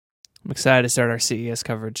I'm excited to start our CES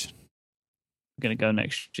coverage. We're going to go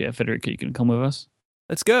next year. Federico, you can come with us?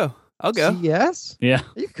 Let's go. I'll go. Yes? Yeah.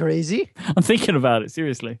 Are you crazy? I'm thinking about it,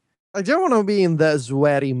 seriously. I don't want to be in the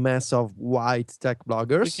sweaty mess of white tech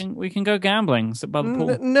bloggers. We can go gambling, sit by the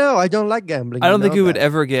pool. No, I don't like gambling. I don't think we would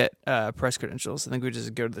ever get press credentials. I think we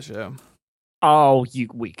just go to the show. Oh,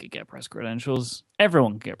 we could get press credentials.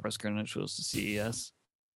 Everyone can get press credentials to CES.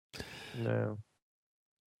 No.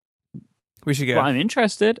 We should go. Well, I'm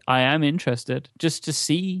interested. I am interested just to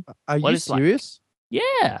see. Are what you it's like. serious?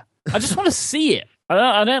 Yeah. I just want to see it.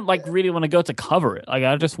 I don't like really want to go to cover it. Like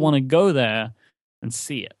I just want to go there and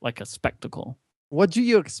see it like a spectacle. What do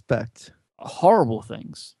you expect? Horrible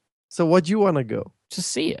things. So what do you want to go? To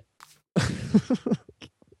see it.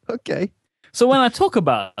 Okay. So when I talk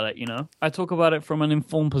about it, I talk about it from an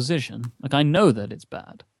informed position. Like I know that it's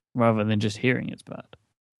bad rather than just hearing it's bad.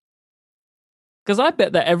 Because I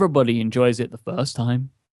bet that everybody enjoys it the first time.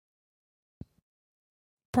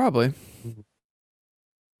 Probably.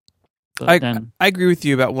 But I agree with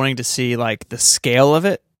you about wanting to see like the scale of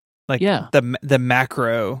it, like the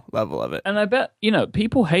macro level of it. And I bet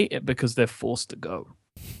people hate it because they're forced to go.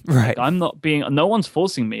 Right. Like, no one's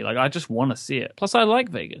forcing me. Like I just want to see it. Plus, I like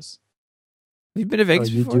Vegas. You've been to Vegas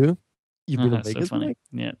before? You do? You've been to Vegas? So funny.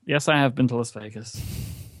 Yeah. Yes, I have been to Las Vegas.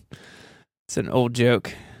 It's an old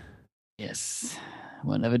joke. Yes.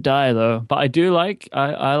 Will never die though. But I do like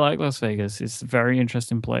I like Las Vegas. It's a very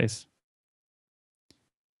interesting place.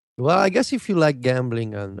 Well, I guess if you like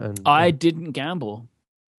gambling and I didn't gamble.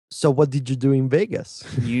 So what did you do in Vegas?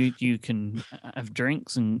 You can have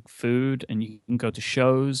drinks and food, and you can go to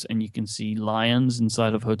shows, and you can see lions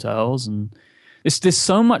inside of hotels, and there's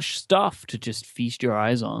so much stuff to just feast your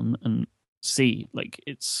eyes on and see. Like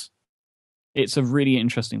it's a really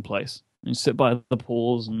interesting place. You sit by the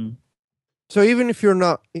pools and. So even if you're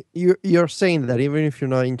not, you're saying that even if you're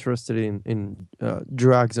not interested in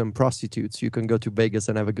drugs and prostitutes, you can go to Vegas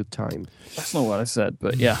and have a good time. That's not what I said,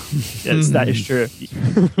 but yeah, that is true.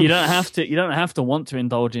 You don't have to want to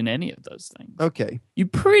indulge in any of those things. Okay. You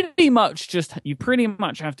pretty much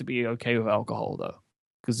have to be okay with alcohol though,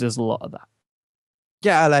 because there's a lot of that.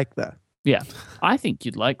 Yeah, I like that. Yeah, I think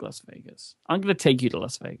you'd like Las Vegas. I'm going to take you to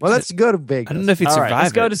Las Vegas. Well, let's go to Vegas. I don't know if you'd survive.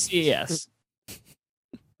 Let's go to CES.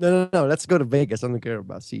 No. Let's go to Vegas. I don't care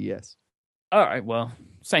about CES. All right. Well,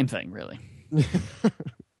 same thing, really.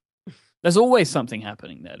 There's always something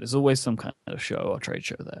happening there. There's always some kind of show or trade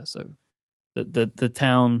show there. So the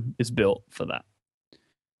town is built for that.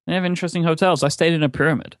 They have interesting hotels. I stayed in a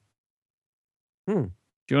pyramid. Do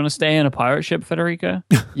you want to stay in a pirate ship, Federico?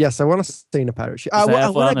 Yes, I want to stay in a pirate ship. I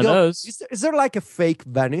want to go. Is there like a fake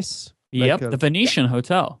Venice? Yep, the Venetian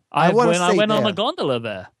Hotel. I went on a gondola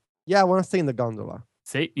there. Yeah, I want to stay in the gondola.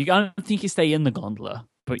 See, I don't think you stay in the gondola,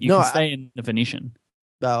 but you can stay in the Venetian.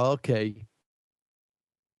 Oh, okay.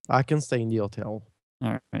 I can stay in the hotel. All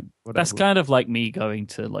right. Whatever. That's kind of like me going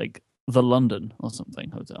to like the London or something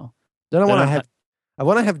hotel. Then I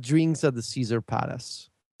want to have drinks at the Caesar Palace.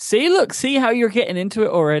 See how you're getting into it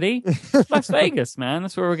already? Las Vegas, man.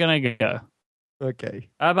 That's where we're gonna go. Okay.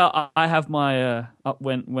 How about I have my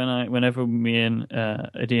whenever me and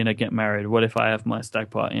Adina get married? What if I have my stag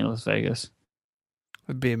party in Las Vegas?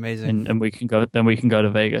 Would be amazing. And we can go. Then we can go to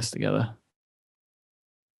Vegas together.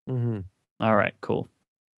 Mm-hmm. All right. Cool.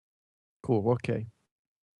 Cool. Okay.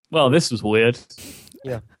 Well, this was weird.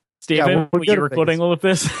 Yeah. Steven, were you recording all of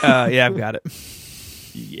this? Yeah, I've got it.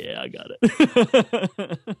 Yeah, I got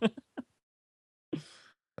it.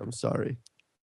 I'm sorry.